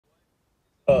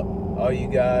All you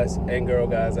guys and girl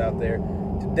guys out there,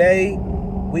 today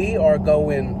we are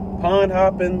going pond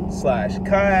hopping slash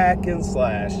kayaking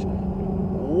slash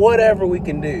whatever we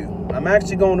can do. I'm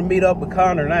actually going to meet up with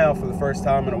Connor now for the first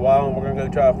time in a while, and we're gonna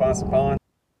go try to find some ponds.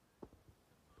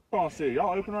 Oh, see,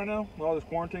 y'all open right now with all this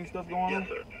quarantine stuff going on? Yes,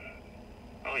 sir.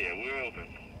 Oh yeah, we're open.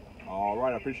 All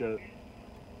right, I appreciate it.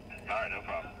 All right, no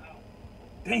problem.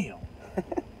 Damn,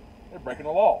 they're breaking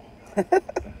the law.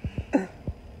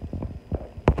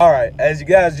 All right, as you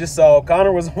guys just saw,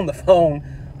 Connor was on the phone.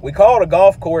 We called a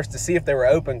golf course to see if they were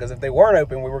open, because if they weren't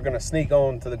open, we were going to sneak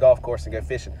on to the golf course and go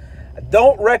fishing. I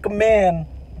don't recommend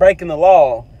breaking the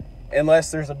law unless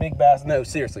there's a big bass. No,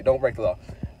 seriously, don't break the law.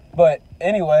 But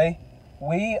anyway,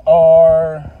 we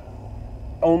are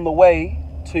on the way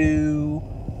to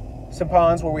some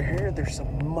ponds where we heard there's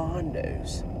some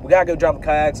mondos. We got to go drop the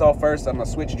kayaks off first. I'm going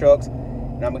to switch trucks.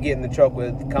 And I'm gonna get in the truck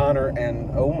with Connor,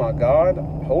 and oh my God,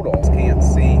 hold on. Can't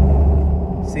see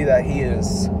that he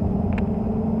is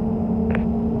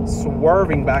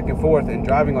swerving back and forth and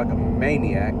driving like a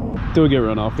maniac. Till we get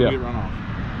run off, yeah. Get run off.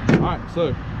 All right,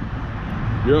 so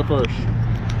you're up first.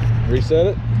 Reset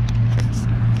it.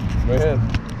 Go ahead.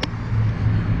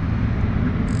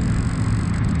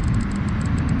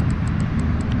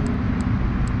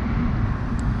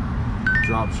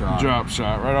 Drop shot. Drop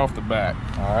shot right off the bat.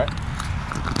 All right.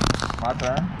 My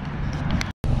turn.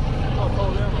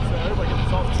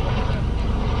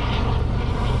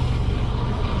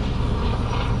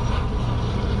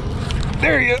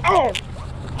 There he is. Oh!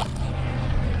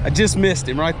 I just missed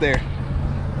him right there.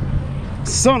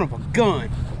 Son of a gun.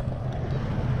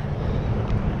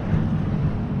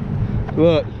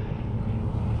 Look.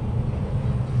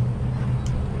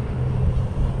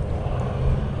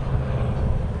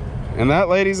 And that,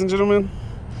 ladies and gentlemen,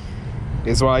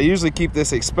 is why I usually keep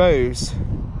this exposed.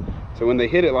 So when they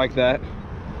hit it like that,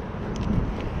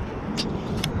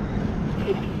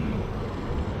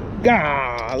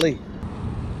 golly.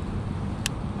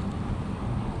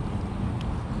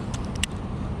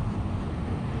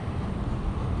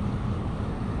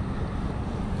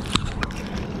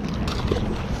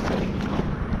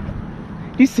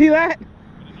 You see that?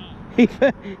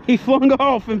 He flung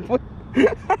off and put.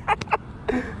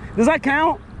 Does that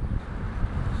count?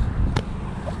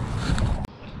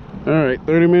 All right,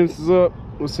 30 minutes is up.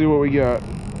 Let's see what we got.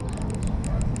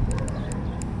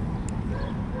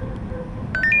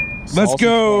 Let's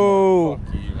go.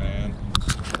 Fuck you, man.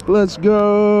 Let's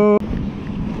go.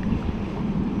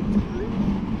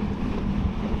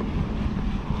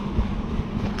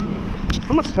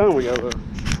 How much time we got left?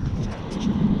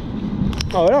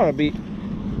 Oh, it ought to be.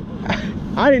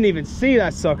 I didn't even see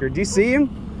that sucker. Do you see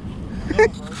him?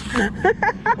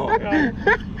 Oh, God.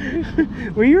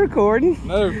 Were you recording?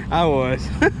 No. I was.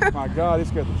 My God, he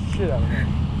scared the shit out of me.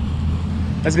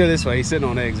 Let's go this way. He's sitting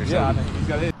on eggs or Yeah, I something. think he's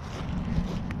got it.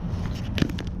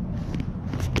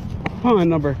 Pond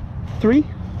number 3.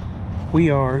 We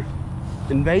are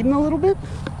invading a little bit,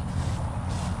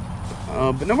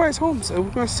 but nobody's home, so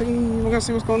we're gonna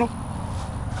see what's going on.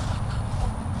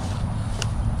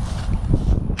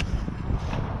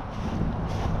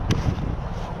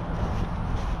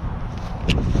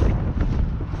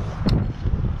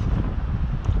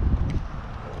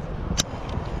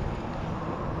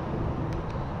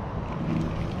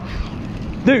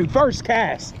 Dude, first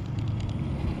cast.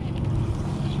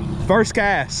 First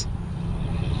cast.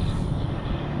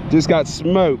 Just got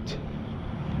smoked.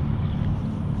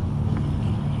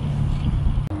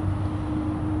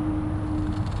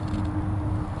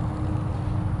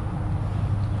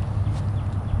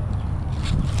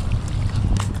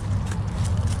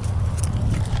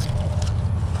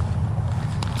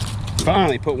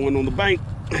 Finally put one on the bank.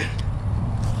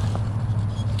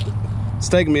 It's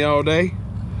taking me all day.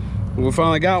 We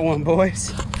finally got one,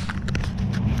 boys.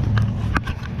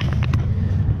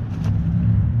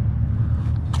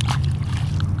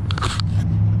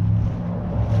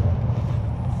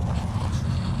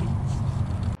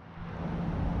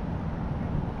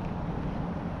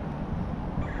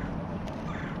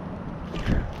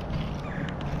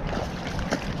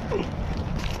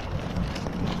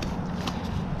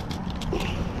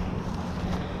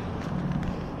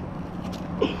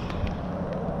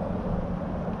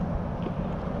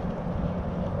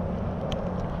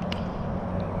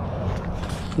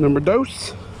 Number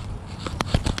dose.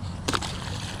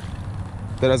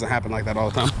 That doesn't happen like that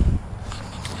all the time.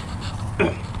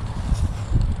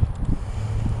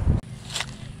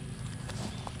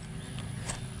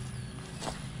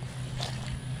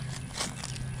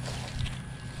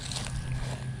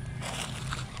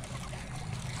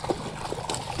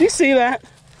 Do you see that?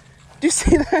 Do you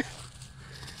see that?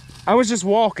 I was just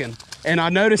walking and I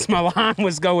noticed my line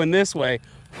was going this way.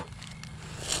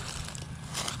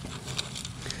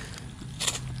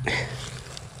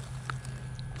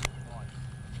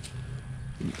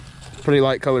 Pretty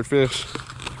light colored fish.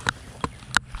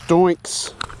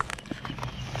 Doinks.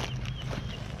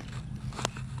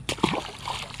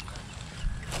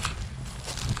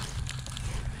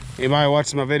 Anybody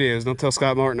watching my videos, don't tell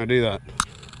Scott Martin I do that.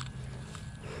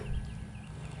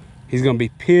 He's gonna be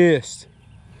pissed.